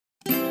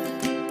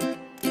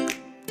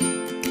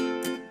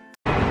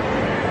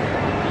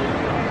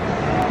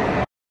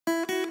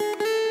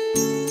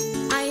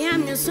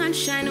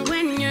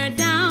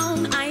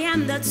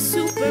that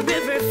super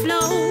river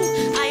flow.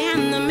 I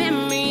am the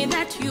memory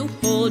that you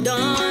hold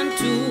on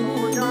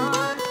to.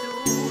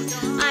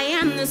 I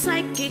am the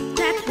psychic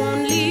that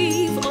won't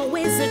leave,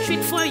 always a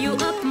trick for you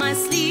up my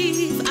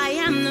sleeve. I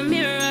am the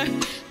mirror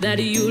that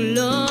you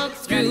look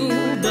through,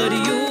 but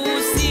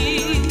you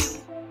see.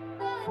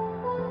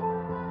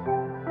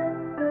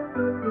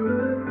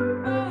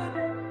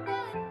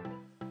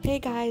 Hey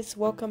guys,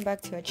 welcome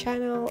back to our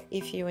channel.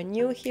 If you are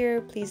new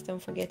here, please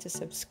don't forget to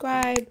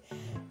subscribe.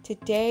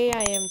 Today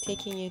I am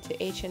taking you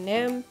to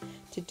H&M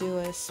to do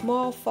a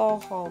small fall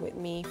haul with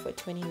me for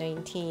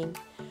 2019.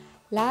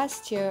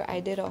 Last year I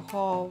did a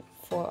haul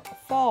for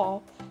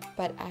fall,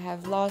 but I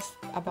have lost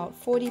about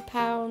 40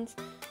 pounds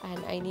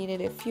and I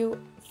needed a few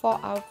fall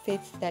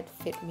outfits that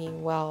fit me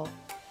well.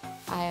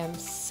 I am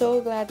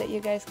so glad that you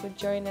guys could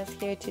join us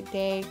here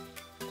today.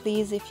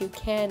 Please, if you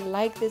can,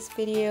 like this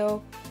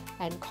video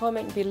and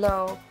comment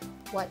below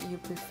what you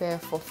prefer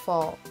for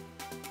fall.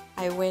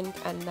 I went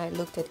and I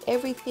looked at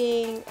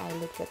everything. I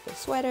looked at the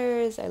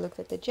sweaters, I looked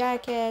at the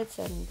jackets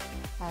and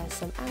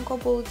some ankle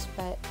boots,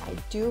 but I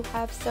do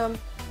have some,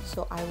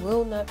 so I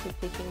will not be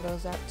picking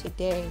those up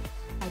today.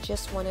 I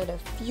just wanted a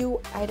few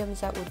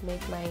items that would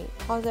make my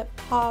closet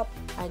pop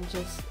and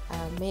just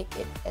make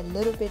it a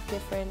little bit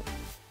different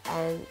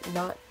and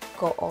not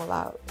go all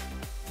out.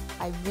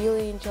 I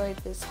really enjoyed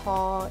this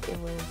haul. It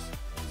was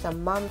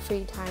some mom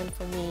free time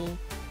for me.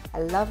 I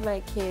love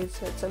my kids,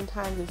 but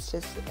sometimes it's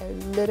just a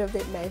little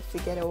bit nice to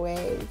get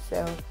away,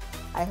 so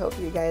I hope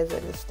you guys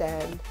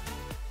understand.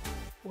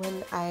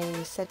 When I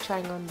said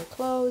trying on the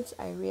clothes,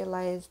 I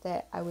realized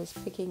that I was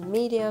picking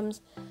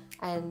mediums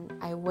and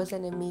I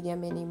wasn't a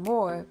medium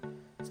anymore,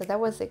 so that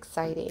was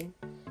exciting.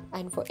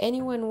 And for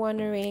anyone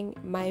wondering,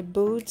 my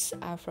boots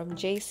are from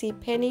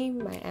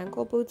JCPenney. My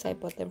ankle boots, I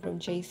bought them from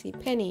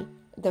JCPenney.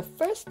 The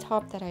first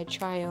top that I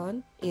try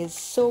on is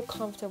so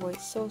comfortable,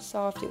 it's so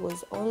soft. It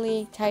was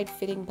only tight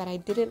fitting, but I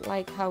didn't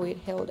like how it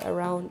held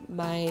around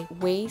my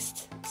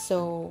waist,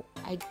 so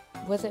I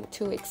wasn't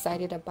too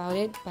excited about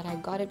it, but I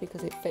got it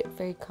because it fit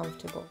very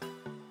comfortable.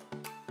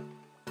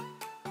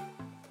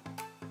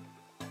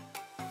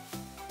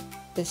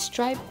 The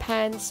striped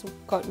pants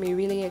got me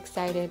really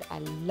excited. I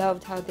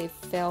loved how they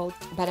felt,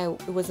 but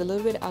it was a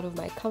little bit out of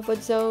my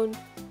comfort zone.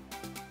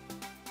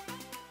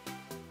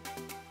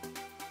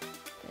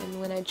 And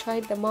when I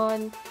tried them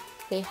on,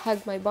 they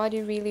hugged my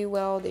body really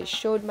well. They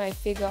showed my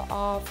figure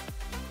off,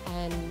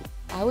 and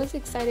I was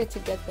excited to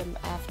get them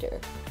after.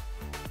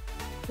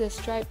 The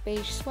striped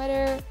beige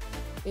sweater,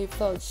 it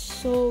felt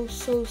so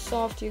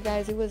soft, you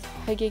guys. It was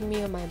hugging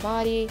me on my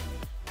body.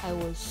 I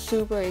was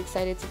super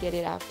excited to get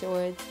it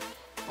afterwards.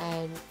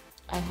 And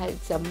I had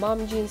some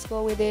mom jeans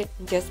go with it,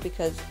 just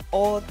because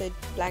all the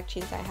black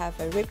jeans I have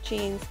are ripped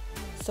jeans,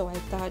 so I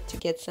thought to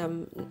get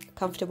some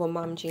comfortable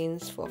mom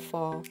jeans for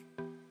fall.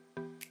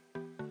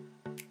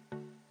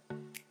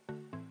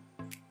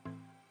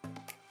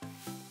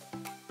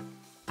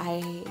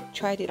 I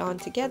tried it on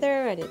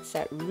together and it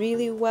sat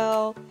really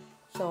well,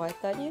 so I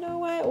thought, you know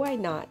what, why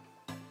not?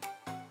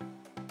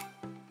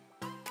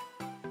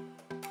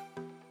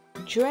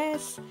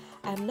 Dress,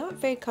 I'm not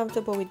very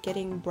comfortable with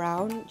getting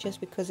brown just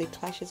because it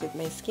clashes with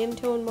my skin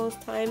tone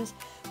most times,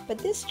 but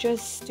this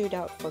dress stood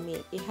out for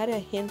me. It had a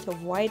hint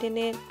of white in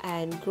it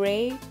and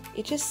gray.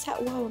 It just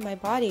sat well with my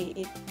body.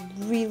 It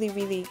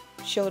really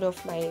showed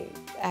off my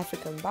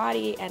African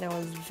body, and I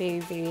was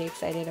very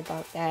excited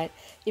about that.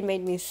 It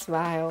made me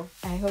smile.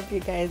 I hope you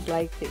guys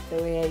liked it the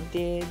way I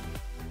did.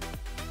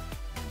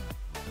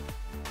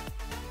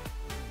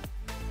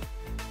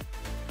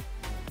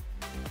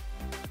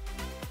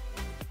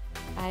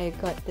 I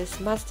got this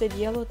mustard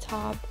yellow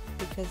top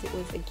because it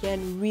was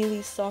again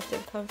really soft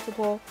and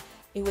comfortable.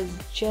 It was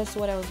just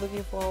what I was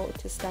looking for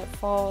to start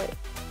fall.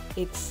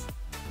 It's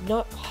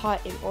not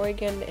hot in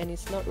Oregon and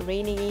it's not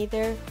raining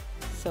either,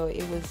 so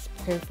it was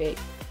perfect.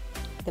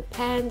 The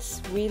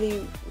pants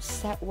really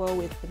sat well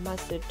with the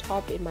mustard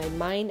top in my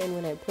mind, and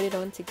when I put it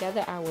on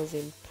together, I was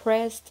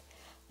impressed.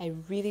 I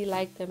really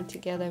like them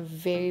together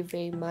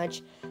very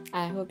much.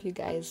 I hope you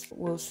guys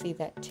will see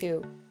that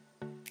too.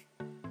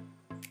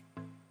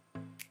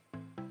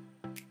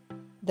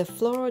 The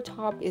floral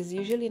top is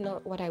usually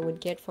not what I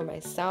would get for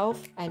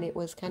myself, and it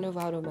was kind of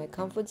out of my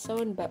comfort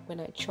zone, but when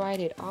I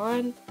tried it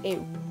on, it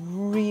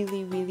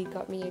really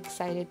got me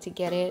excited to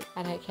get it,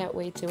 and I can't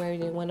wait to wear it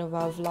in one of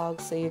our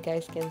vlogs so you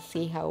guys can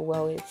see how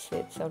well it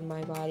sits on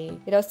my body.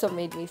 It also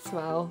made me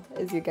smile,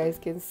 as you guys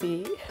can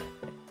see.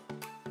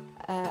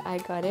 I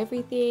got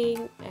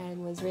everything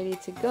and was ready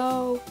to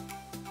go.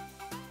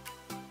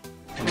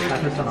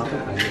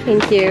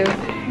 Thank you.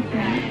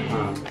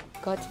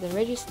 Got to the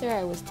register.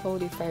 I was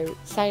told if I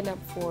sign up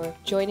for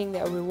joining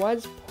the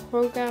rewards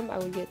program, I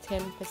would get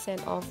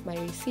 10% off my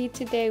receipt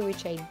today,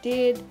 which I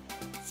did,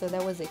 so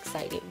that was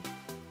exciting.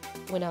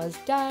 When I was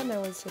done, I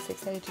was just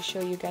excited to show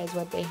you guys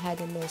what they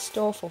had in their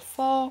store for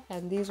fall,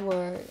 and these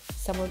were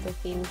some of the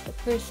things: the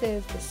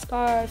purses, the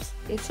scarves.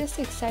 It's just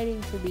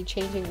exciting to be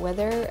changing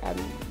weather. I'm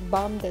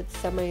bummed that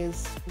summer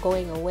is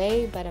going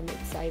away, but I'm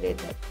excited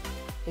that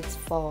it's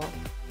fall.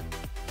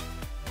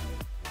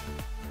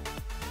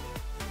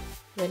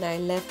 When I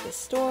left the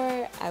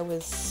store, I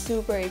was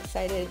super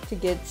excited to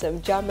get some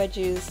Jamba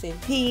Juice in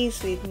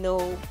peace with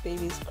no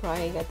babies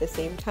crying at the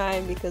same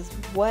time, because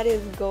what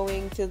is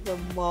going to the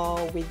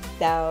mall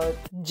without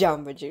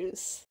Jamba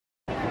Juice?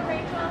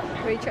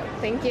 Rachel,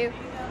 thank you.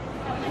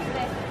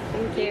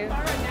 Thank you.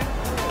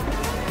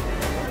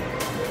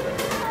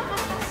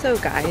 So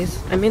guys,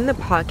 I'm in the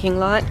parking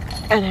lot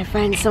and I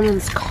find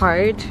someone's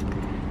card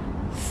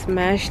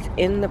smashed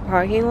in the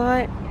parking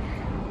lot.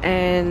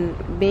 And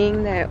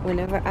being that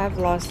whenever I've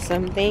lost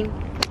something,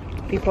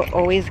 people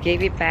always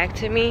gave it back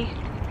to me,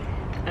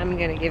 I'm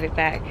gonna give it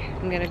back.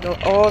 I'm gonna go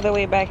all the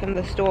way back in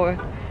the store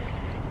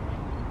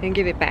and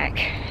give it back,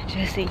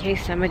 just in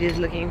case somebody's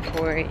looking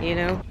for it, you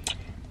know?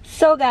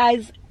 So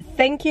guys,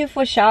 thank you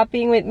for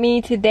shopping with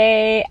me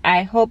today.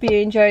 I hope you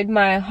enjoyed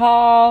my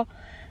haul.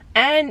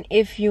 And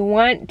if you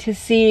want to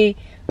see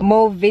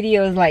more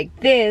videos like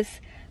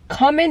this,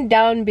 comment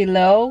down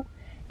below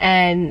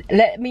and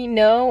let me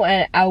know,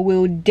 and I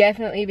will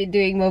definitely be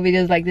doing more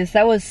videos like this.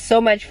 That was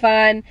so much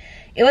fun.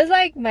 It was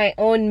like my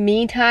own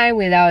me time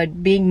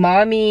without being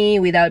mommy,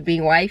 without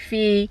being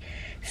wifey.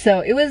 So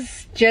it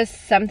was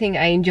just something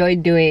I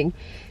enjoyed doing.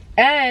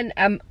 And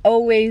I'm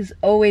always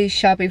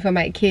shopping for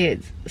my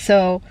kids.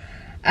 So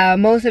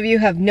most of you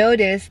have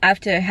noticed,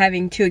 after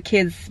having 2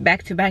 kids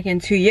back to back in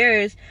 2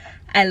 years,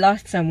 I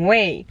lost some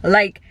weight.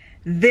 Like,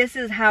 this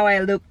is how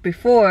I looked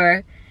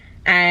before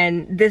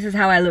and this is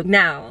how I look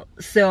now.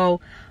 So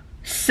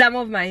some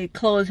of my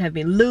clothes have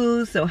been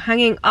loose or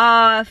hanging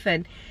off,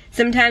 and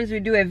sometimes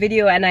we do a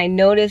video and I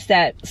notice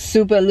that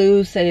super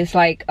loose and it's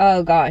like,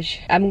 oh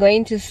gosh, I'm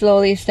going to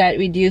slowly start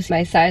reduce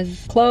my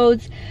size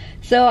clothes.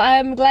 So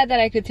I'm glad that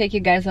I could take you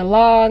guys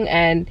along,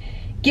 and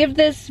give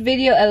this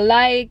video a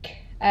like,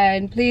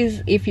 and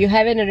please, if you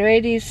haven't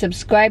already,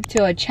 subscribe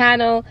to our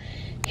channel,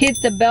 hit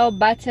the bell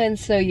button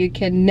so you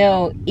can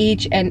know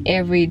each and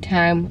every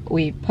time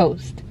we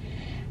post.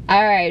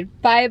 Alright,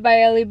 bye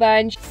Early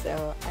Bunch.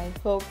 So I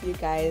hope you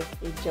guys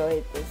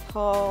enjoyed this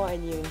haul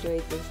and you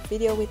enjoyed this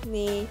video with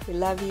me. We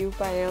love you,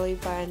 bye Early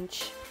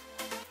Bunch.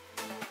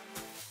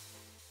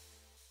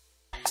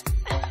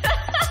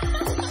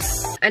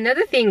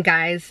 Another thing,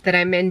 guys, that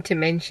I meant to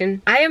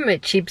mention, I am a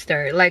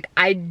cheapster. Like,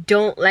 I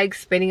don't like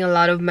spending a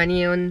lot of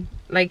money on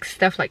like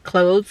stuff like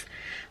clothes.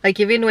 Like,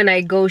 even when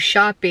I go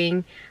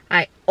shopping,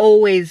 I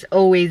always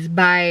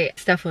buy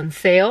stuff on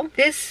sale.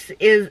 This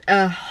is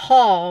a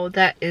haul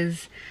that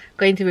is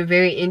going to be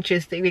very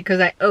interesting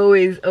because I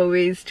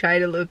always try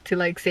to look to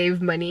like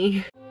save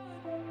money.